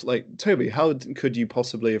yourself, like, Toby, how could you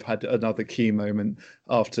possibly have had another key moment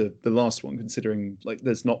after the last one, considering like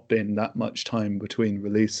there's not been that much time between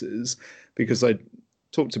releases? Because I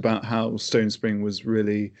talked about how Stone Spring was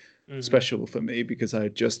really special for me because I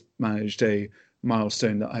had just managed a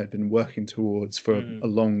milestone that I had been working towards for Mhm. a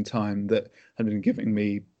long time, that had been giving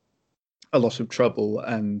me a lot of trouble,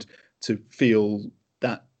 and to feel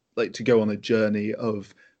that, like, to go on a journey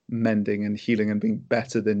of mending and healing and being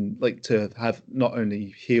better, than like to have not only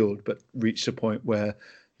healed but reached a point where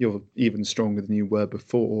you're even stronger than you were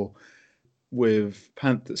before. With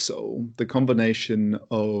Panther Soul, the combination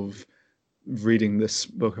of reading this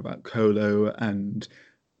book about Kolo and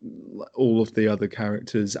all of the other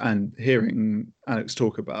characters, and hearing Alex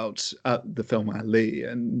talk about the film Ali,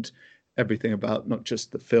 and everything about not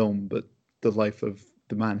just the film but the life of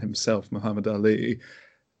the man himself, Muhammad Ali,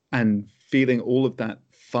 and feeling all of that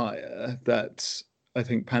fire, that I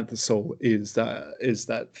think Panther Soul is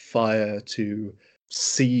that fire to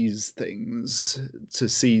seize things, to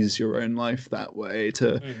seize your own life that way,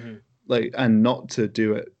 to Mhm. like, and not to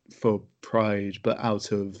do it for pride, but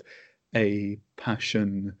out of a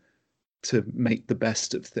passion to make the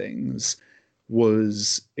best of things,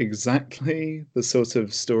 was exactly the sort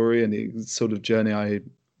of story and the sort of journey I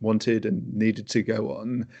wanted and needed to go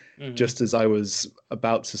on. Mhm. Just as I was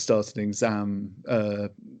about to start an exam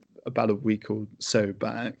about a week or so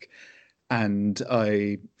back, and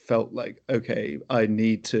I felt like, okay, I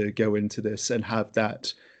need to go into this and have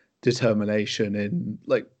that determination in,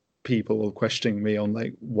 like, people questioning me on,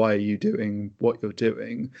 like, why are you doing what you're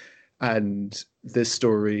doing? And this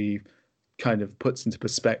story kind of puts into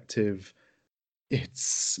perspective,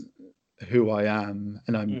 it's who I am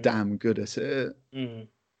and I'm Mhm. damn good at it. Mhm.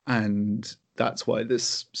 And that's why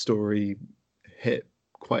this story hit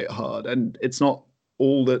quite hard. And it's not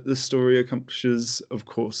all that the story accomplishes. Of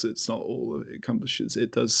course, it's not all that it accomplishes.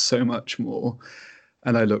 It does so much more.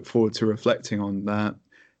 And I look forward to reflecting on that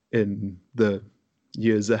in the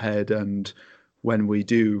years ahead. And when we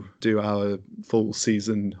do our full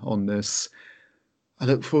season on this, I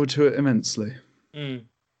look forward to it immensely. Mm.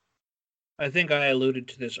 I think I alluded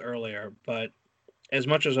to this earlier, but as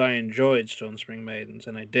much as I enjoyed Stone Spring Maidens,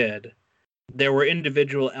 and I did, there were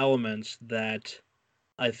individual elements that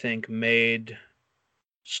I think made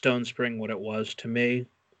Stone Spring what it was to me.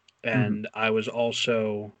 Mm-hmm. And I was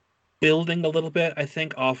also building a little bit, I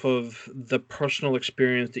think, off of the personal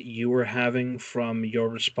experience that you were having from your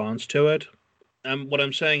response to it. What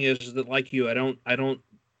I'm saying is that, like you, I don't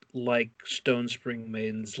like Stone Spring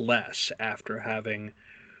Maidens less after having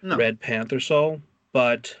No. read Panther Soul,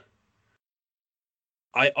 but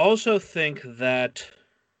I also think that,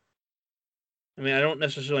 I mean, I don't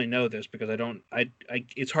necessarily know this because I don't I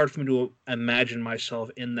it's hard for me to imagine myself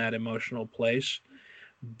in that emotional place,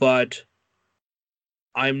 but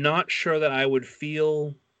I'm not sure that I would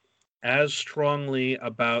feel as strongly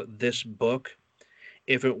about this book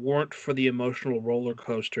if it weren't for the emotional roller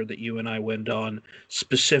coaster that you and I went on,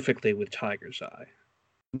 specifically with Tiger's Eye.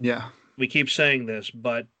 Yeah. We keep saying this,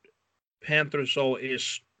 but Panther Soul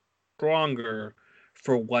is stronger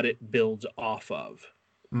for what it builds off of.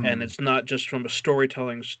 And Mm. it's not just from a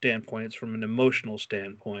storytelling standpoint, it's from an emotional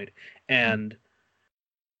standpoint. Mm. And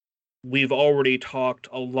we've already talked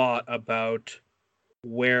a lot about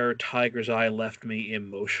where Tiger's Eye left me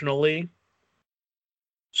emotionally.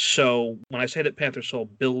 So when I say that Panther Soul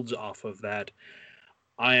builds off of that,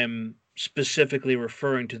 I am specifically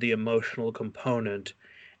referring to the emotional component,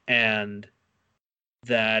 and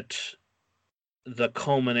that the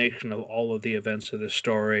culmination of all of the events of the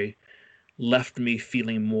story left me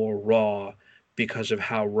feeling more raw because of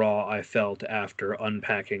how raw I felt after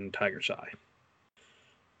unpacking Tiger's Eye.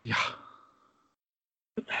 Yeah.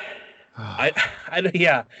 I,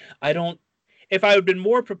 yeah, I don't. If I had been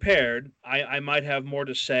more prepared, I might have more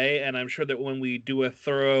to say, and I'm sure that when we do a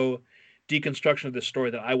thorough deconstruction of this story,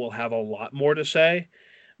 that I will have a lot more to say.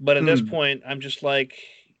 But at this Mm. point, I'm just like,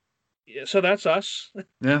 yeah, so that's us.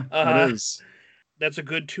 Yeah, it Uh, is. that's a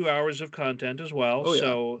good 2 hours of content as well. Oh yeah.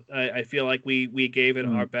 So I feel like we gave it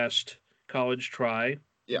Mm. our best college try,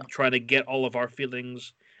 Yeah. trying to get all of our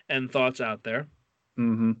feelings and thoughts out there.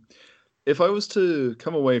 Hmm. If I was to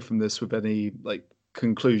come away from this with any, like,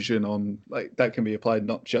 conclusion on, like, that can be applied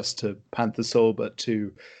not just to Panther Soul but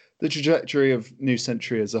to the trajectory of New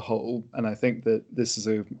Century as a whole, and I think that this is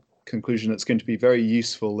a conclusion that's going to be very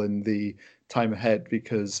useful in the time ahead,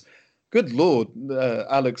 because good lord,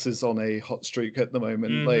 Alex is on a hot streak at the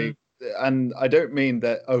moment. Mm-hmm. Like, and I don't mean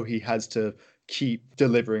that, oh, he has to keep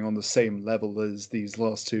delivering on the same level as these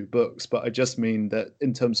last two books, but I just mean that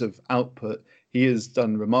in terms of output, he has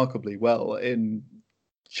done remarkably well in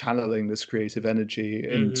channeling this creative energy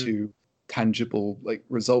Mm-hmm. into tangible, like,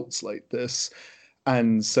 results like this.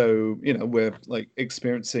 And so, we're, like,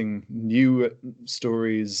 experiencing new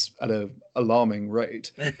stories at a alarming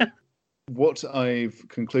rate. What I've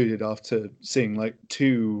concluded after seeing, like,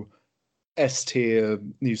 two S tier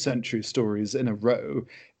New Century stories in a row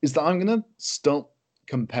is that I'm gonna stop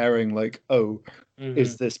comparing like, oh, Hmm.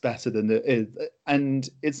 is this better than it is? And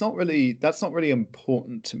that's not really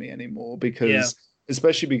important to me anymore Yeah. because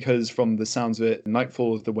especially because from the sounds of it,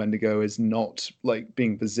 Nightfall of the Wendigo is not like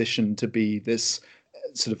being positioned to be this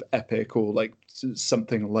sort of epic or like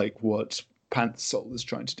something like what Panther Soul is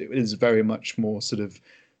trying to do. It is very much more sort of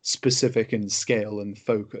specific in scale and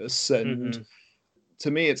focus. And Hmm.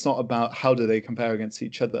 to me, it's not about how do they compare against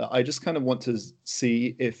each other. I just kind of want to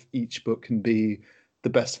see if each book can be the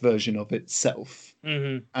best version of itself.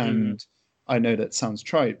 Hmm. Hmm. And I know that sounds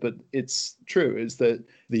trite, but it's true, is that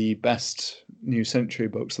the best New Century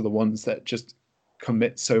books are the ones that just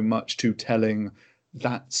commit so much to telling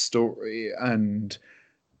that story. And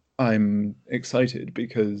I'm excited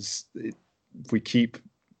because we keep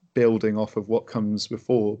building off of what comes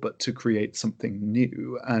before, but to create something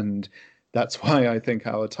new. And that's why I think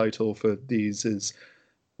our title for these is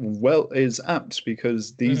apt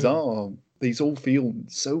because Hmm. these all feel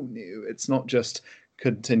so new. It's not just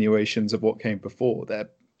continuations of what came before.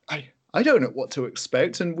 I don't know what to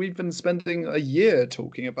expect, and we've been spending a year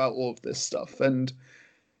talking about all of this stuff, and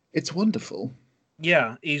it's wonderful.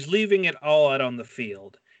 Yeah, he's leaving it all out on the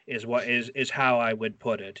field is how I would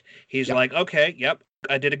put it. He's Yeah. like, okay, yep,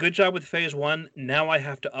 I did a good job with phase one. Now I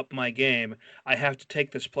have to up my game. I have to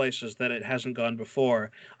take this places that it hasn't gone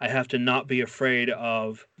before. I have to not be afraid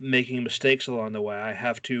of making mistakes along the way. I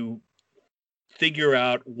have to figure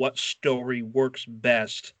out what story works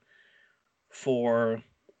best for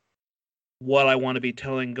what I want to be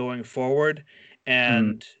telling going forward Mm,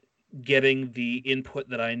 and getting the input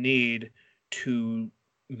that I need to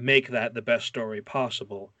make that the best story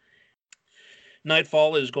possible.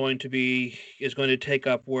 Nightfall is going to take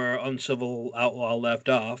up where Uncivil Outlaw left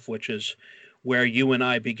off, which is where you and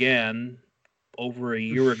I began over a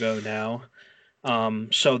year ago now.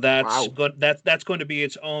 So wow. that's going to be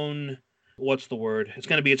its own, what's the word? It's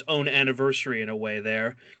going to be its own anniversary in a way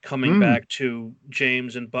there, coming Mm, back to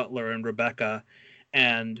James and Butler and Rebecca,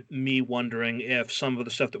 and me wondering if some of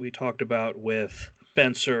the stuff that we talked about with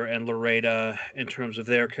Spencer and Loretta in terms of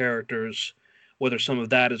their characters, whether some of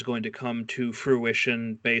that is going to come to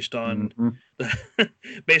fruition based on mhm.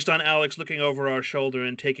 based on Alex looking over our shoulder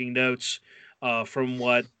and taking notes from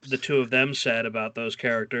what the two of them said about those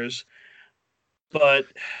characters. But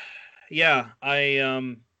yeah,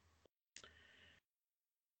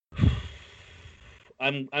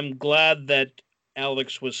 I'm glad that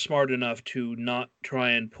Alex was smart enough to not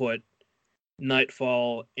try and put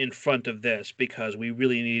Nightfall in front of this because we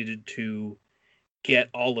really needed to get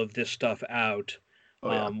all of this stuff out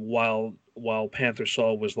Oh yeah. while Panther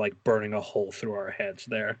Soul was like burning a hole through our heads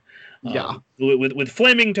there Yeah. with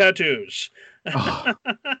flaming tattoos. Oh,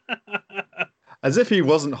 as if he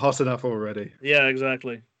wasn't hot enough already. Yeah,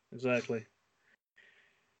 exactly.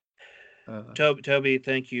 Uh, Toby,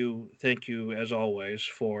 thank you as always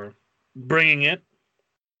for bringing it.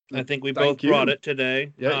 I think we both Thank brought you. it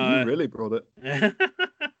today. Yeah, you really brought it.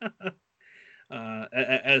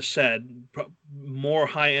 As said, more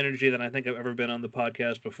high energy than I think I've ever been on the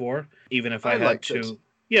podcast before. Even if I I had liked it. to,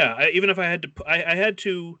 yeah, even if I had to, I had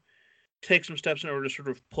to take some steps in order to sort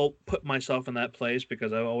of put myself in that place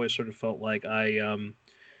because I've always sort of felt like I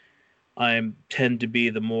tend to be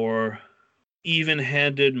the more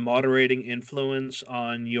even-handed, moderating influence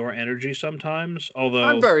on your energy sometimes. I'm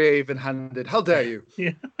Although, very even-handed. How dare you?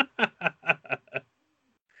 yeah,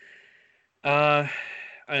 uh,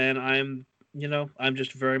 and I'm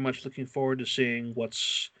just very much looking forward to seeing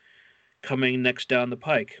what's coming next down the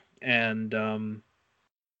pike, and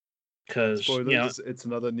because Spoilers, it's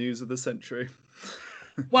another news of the century.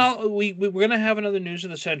 well, we're gonna have another news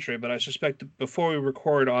of the century, but I suspect that before we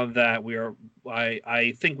record on that,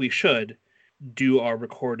 I think we should do our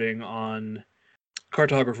recording on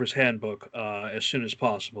Cartographer's Handbook as soon as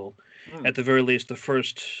possible. Mm, At the very least, the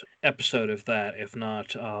first episode of that, if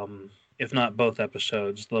not both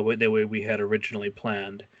episodes, the way we had originally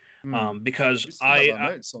planned. mm. Because We still have our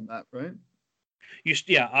notes on that, right?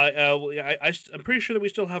 yeah, I'm pretty sure that we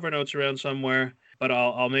still have our notes around somewhere, but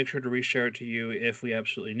I'll make sure to reshare it to you if we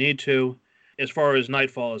absolutely need to. As far as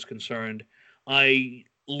Nightfall is concerned, I,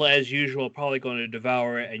 as usual, probably going to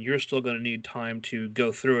devour it, and you're still going to need time to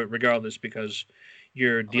go through it regardless because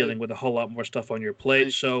you're I dealing with a whole lot more stuff on your plate. I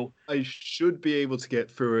So, I should be able to get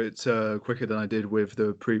through it quicker than I did with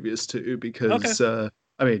the previous two okay. because I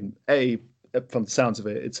mean, A, from the sounds of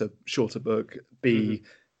it, it's a shorter book. Hmm. B,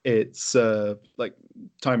 it's like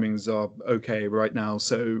timings are okay right now,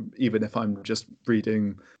 so even if I'm just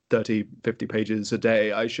reading 30, 50 pages a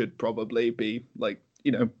day, I should probably be like,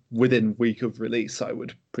 within week of release, I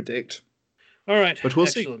would predict. All right. But we'll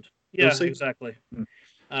Excellent. see. Yeah, We'll see. exactly.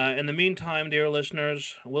 In the meantime, dear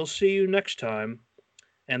listeners, we'll see you next time.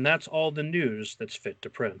 And that's all the news that's fit to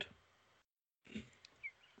print.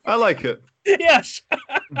 I like it. Yes!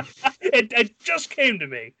 it just came to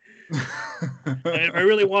me. And if I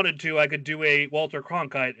really wanted to, I could do a Walter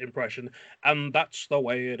Cronkite impression. And that's the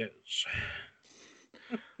way it is.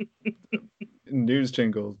 News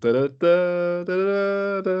jingle.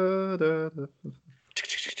 Da-da-da-da-da-da-da.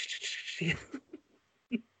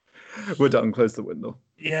 We're done. Close the window.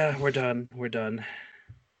 Yeah, we're done. We're done.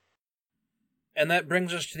 And that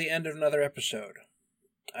brings us to the end of another episode.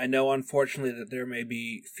 I know, unfortunately, that there may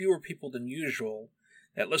be fewer people than usual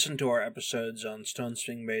that listen to our episodes on Stone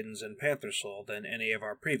Swing Maidens and Panther Soul than any of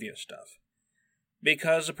our previous stuff,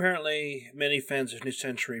 because apparently many fans of New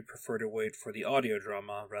Century prefer to wait for the audio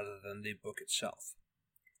drama rather than the book itself.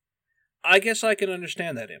 I guess I can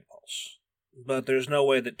understand that impulse, but there's no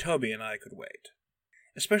way that Toby and I could wait,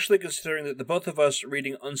 especially considering that the both of us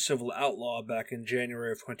reading Uncivil Outlaw back in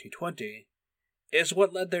January of 2020 is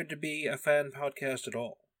what led there to be a fan podcast at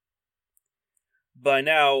all. By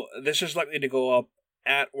now, this is likely to go up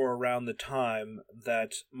at or around the time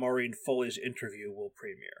that Maureen Foley's interview will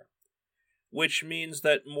premiere, which means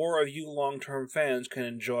that more of you long-term fans can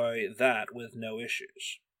enjoy that with no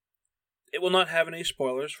issues. It will not have any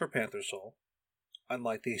spoilers for Panther Soul,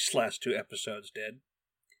 unlike these last two episodes did.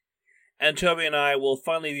 And Toby and I will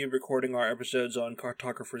finally be recording our episodes on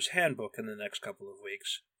Cartographer's Handbook in the next couple of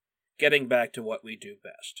weeks, getting back to what we do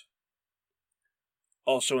best.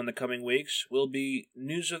 Also in the coming weeks will be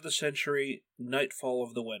News of the Century, Nightfall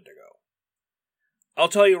of the Wendigo. I'll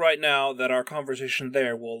tell you right now that our conversation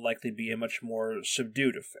there will likely be a much more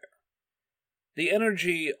subdued affair. The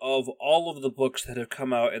energy of all of the books that have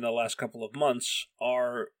come out in the last couple of months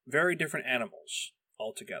are very different animals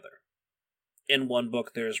altogether. In one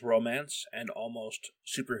book there's romance and almost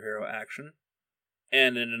superhero action,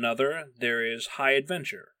 and in another there is high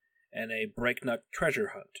adventure and a breakneck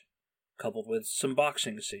treasure hunt, coupled with some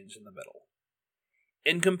boxing scenes in the middle.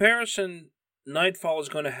 In comparison, Nightfall is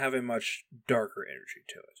going to have a much darker energy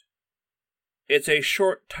to it. It's a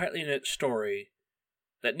short, tightly knit story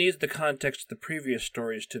that needs the context of the previous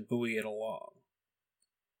stories to buoy it along.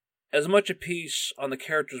 As much a piece on the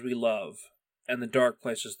characters we love and the dark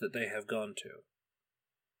places that they have gone to,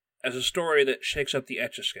 as a story that shakes up the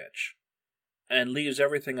Etch-a-Sketch and leaves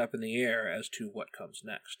everything up in the air as to what comes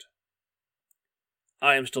next.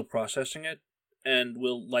 I am still processing it, and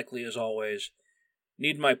will likely, as always,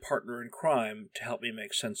 need my partner in crime to help me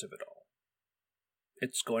make sense of it all.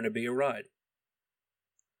 It's going to be a ride.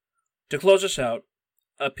 To close us out,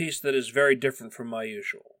 a piece that is very different from my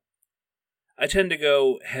usual. I tend to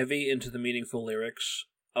go heavy into the meaningful lyrics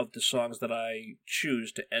of the songs that I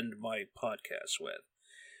choose to end my podcasts with,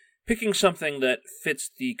 picking something that fits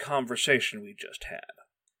the conversation we just had.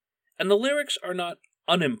 And the lyrics are not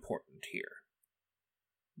unimportant here.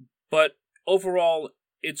 But overall,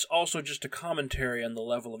 it's also just a commentary on the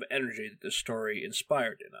level of energy that this story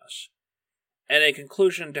inspired in us, and a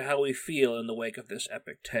conclusion to how we feel in the wake of this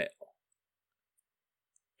epic tale.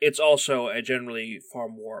 It's also a generally far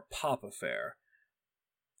more pop affair.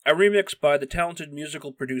 A remix by the talented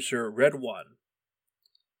musical producer Red One.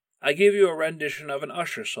 I give you a rendition of an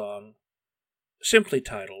Usher song, simply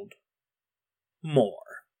titled,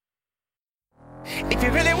 More. If you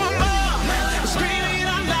really want more, scream it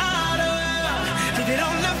out louder. Leave it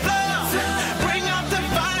on the floor, bring out the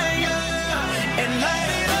fire and light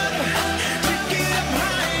it up, take it up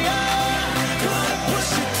higher. Gonna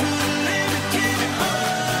push it to the limit, give it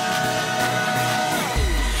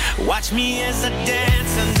more. Watch me as I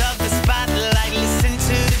dance under the spotlight. Listen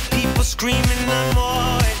to the people screaming, I'm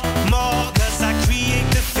more and more. 'Cause I create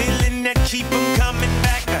the feeling that keep them coming